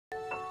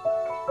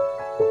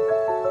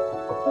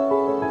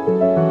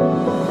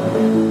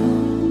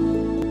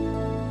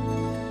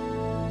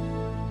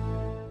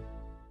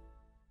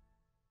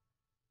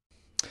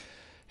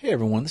Hey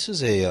everyone, this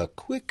is a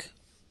quick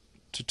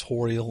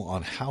tutorial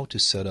on how to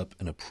set up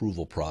an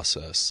approval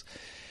process.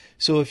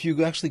 So if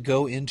you actually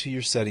go into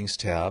your settings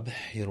tab,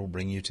 it'll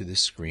bring you to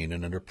this screen,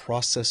 and under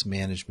process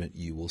management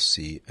you will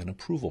see an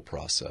approval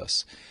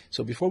process.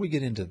 So before we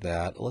get into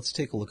that, let's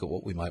take a look at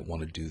what we might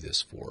want to do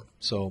this for.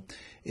 So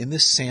in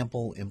this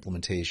sample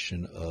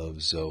implementation of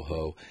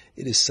Zoho,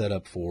 it is set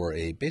up for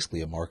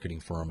basically a marketing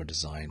firm, a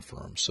design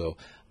firm. So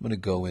I'm going to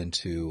go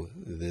into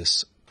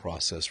this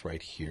process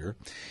right here,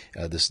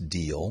 this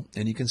deal,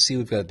 and you can see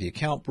we've got the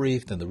account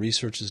brief, then the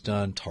research is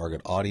done, target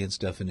audience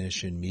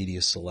definition,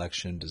 media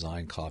selection,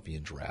 design, copy,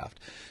 and draft.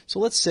 So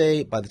let's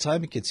say by the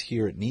time it gets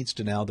here, it needs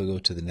to now go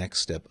to the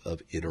next step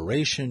of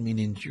iteration,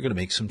 meaning you're going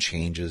to make some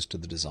changes to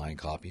the design,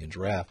 copy, and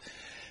draft.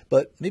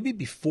 But maybe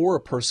before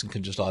a person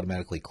can just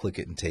automatically click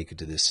it and take it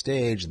to this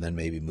stage and then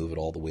maybe move it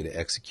all the way to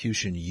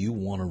execution, you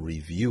want to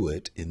review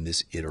it in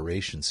this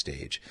iteration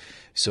stage.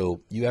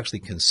 So you actually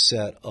can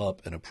set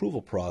up an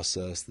approval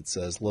process that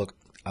says, look,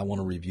 I want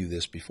to review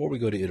this before we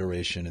go to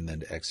iteration and then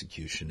to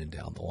execution and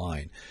down the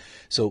line.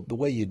 So the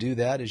way you do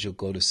that is you'll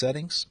go to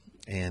settings,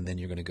 and then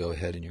you're going to go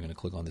ahead and you're going to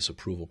click on this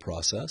approval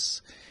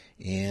process.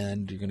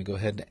 And you're going to go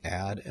ahead and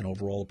add an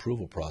overall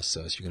approval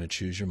process. You're going to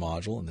choose your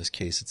module. In this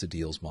case, it's a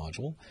deals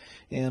module.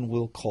 And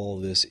we'll call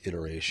this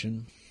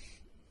iteration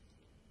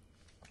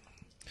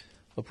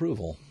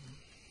approval.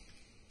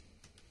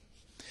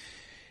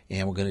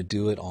 And we're going to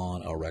do it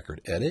on a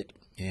record edit.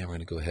 And we're going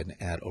to go ahead and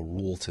add a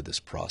rule to this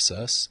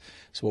process.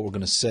 So what we're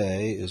going to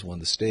say is when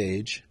the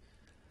stage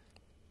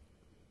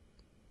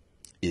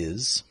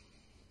is,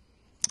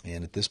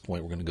 and at this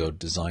point we're going to go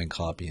design,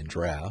 copy, and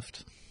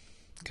draft.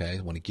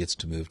 Okay, when it gets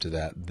to move to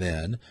that,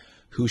 then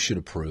who should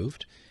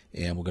approved,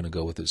 and we're going to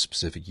go with a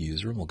specific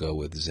user, and we'll go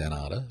with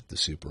Zenatta, the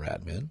super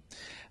admin.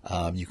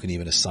 You can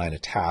even assign a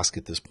task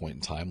at this point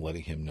in time,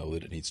 letting him know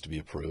that it needs to be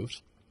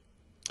approved.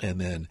 And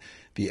then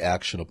the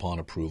action upon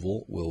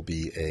approval will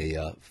be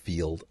a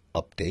field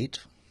update.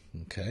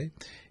 Okay,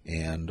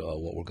 and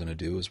what we're going to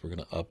do is we're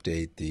going to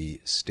update the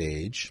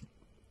stage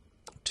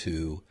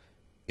to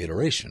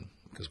iteration,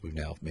 because we've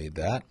now made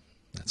that.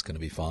 That's going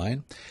to be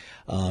fine.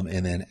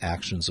 And then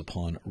actions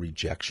upon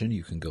rejection,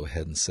 you can go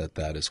ahead and set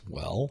that as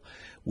well,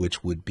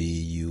 which would be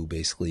you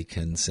basically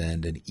can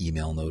send an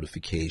email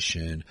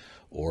notification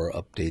or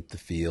update the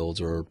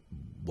fields or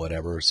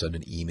whatever, send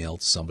an email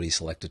to somebody,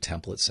 select a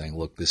template saying,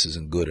 look, this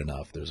isn't good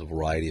enough. There's a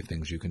variety of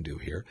things you can do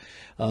here.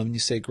 You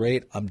say,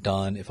 great, I'm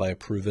done. If I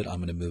approve it, I'm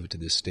going to move it to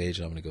this stage,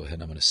 and I'm going to go ahead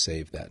and I'm going to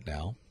save that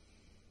now.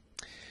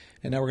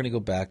 And now we're going to go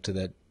back to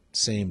that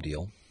same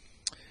deal,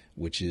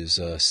 which is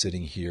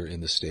sitting here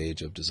in the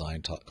stage of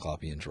design,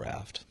 copy, and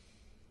draft.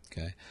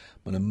 Okay,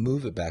 I'm going to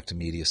move it back to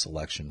media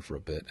selection for a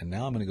bit, and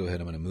now I'm going to go ahead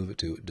and I'm going to move it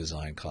to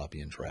design,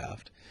 copy, and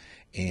draft.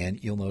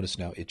 And you'll notice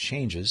now it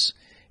changes.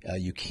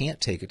 You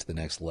can't take it to the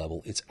next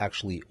level. It's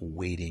actually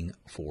waiting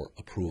for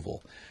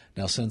approval.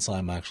 Now, since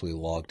I'm actually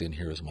logged in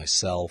here as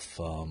myself,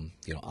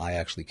 I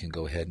actually can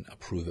go ahead and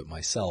approve it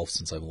myself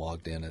since I've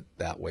logged in it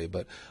that way.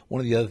 But one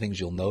of the other things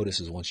you'll notice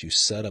is once you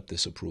set up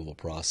this approval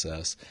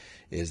process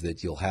is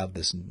that you'll have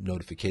this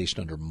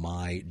notification under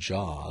My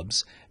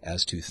Jobs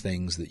as to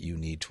things that you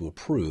need to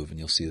approve. And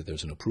you'll see that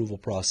there's an approval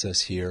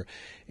process here,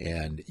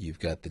 and you've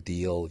got the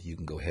deal. You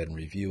can go ahead and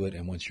review it.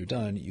 And once you're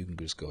done, you can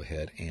just go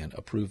ahead and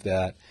approve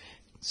that.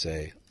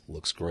 Say,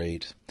 looks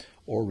great,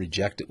 or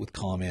reject it with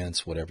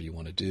comments, whatever you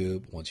want to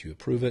do. But once you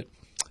approve it,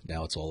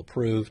 now it's all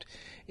approved.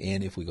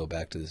 And if we go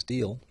back to this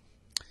deal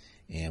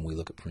and we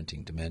look at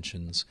printing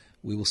dimensions,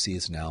 we will see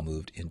it's now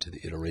moved into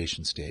the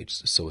iteration stage,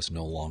 so it's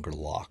no longer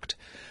locked.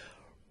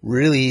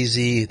 Really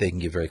easy. They can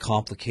get very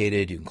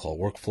complicated. You can call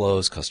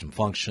workflows, custom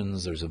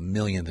functions. There's a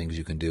million things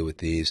you can do with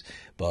these,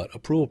 but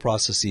approval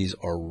processes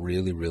are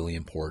really, really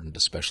important,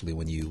 especially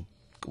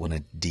when a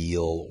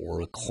deal or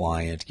a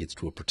client gets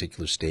to a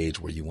particular stage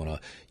where you want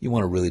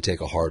to really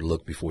take a hard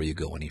look before you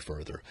go any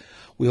further.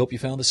 We hope you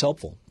found this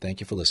helpful.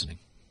 Thank you for listening.